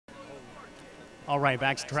All right,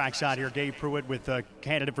 back to trackside here. Dave Pruitt with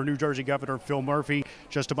candidate for New Jersey Governor Phil Murphy,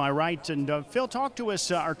 just to my right. And Phil, talk to us.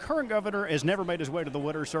 Our current governor has never made his way to the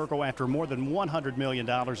winner's circle after more than $100 million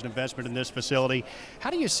in investment in this facility. How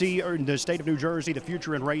do you see in the state of New Jersey the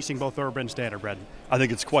future in racing, both urban and standardbred? I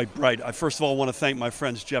think it's quite bright. I first of all want to thank my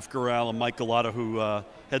friends Jeff Gural and Mike Galata, who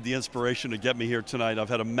had the inspiration to get me here tonight. I've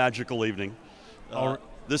had a magical evening.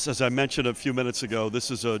 This, as I mentioned a few minutes ago, this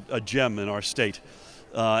is a gem in our state.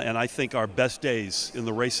 And I think our best days in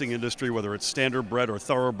the racing industry, whether it's standardbred or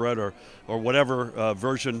thoroughbred or whatever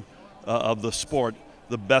version of the sport,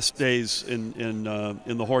 the best days in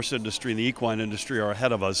the horse industry and the equine industry are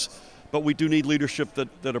ahead of us. But we do need leadership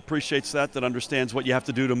that appreciates that understands what you have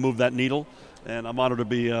to do to move that needle. And I'm honored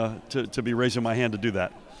to be raising my hand to do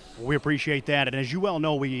that. We appreciate that. And as you well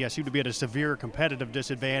know, we seem to be at a severe competitive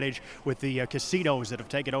disadvantage with the casinos that have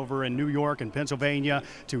taken over in New York and Pennsylvania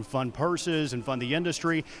to fund purses and fund the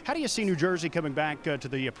industry. How do you see New Jersey coming back to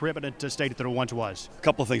the preeminent state that it once was? A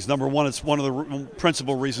couple of things. Number one, it's one of the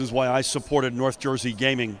principal reasons why I supported North Jersey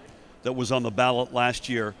gaming that was on the ballot last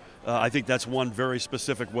year. I think that's one very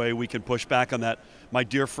specific way we can push back on that. My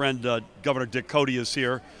dear friend, Governor Dick Cody, is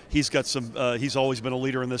here. He's got some. He's always been a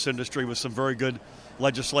leader in this industry with some very good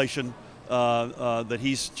legislation that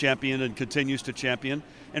he's championed and continues to champion.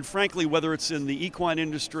 And frankly, whether it's in the equine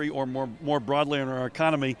industry or more broadly in our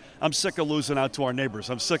economy, I'm sick of losing out to our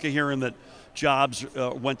neighbors. I'm sick of hearing that jobs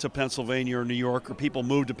went to Pennsylvania or New York, or people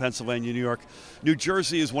moved to Pennsylvania, New York. New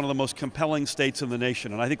Jersey is one of the most compelling states in the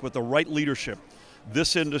nation, and I think with the right leadership,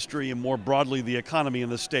 this industry and more broadly the economy in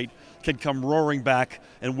the state can come roaring back,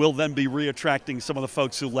 and will then be re-attracting some of the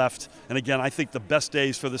folks who left. And again, I think the best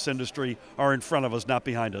days for this industry are in front of us, not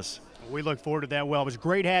behind us. We look forward to that. Well, it was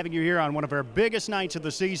great having you here on one of our biggest nights of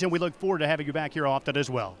the season. We look forward to having you back here often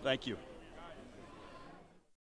as well. Thank you.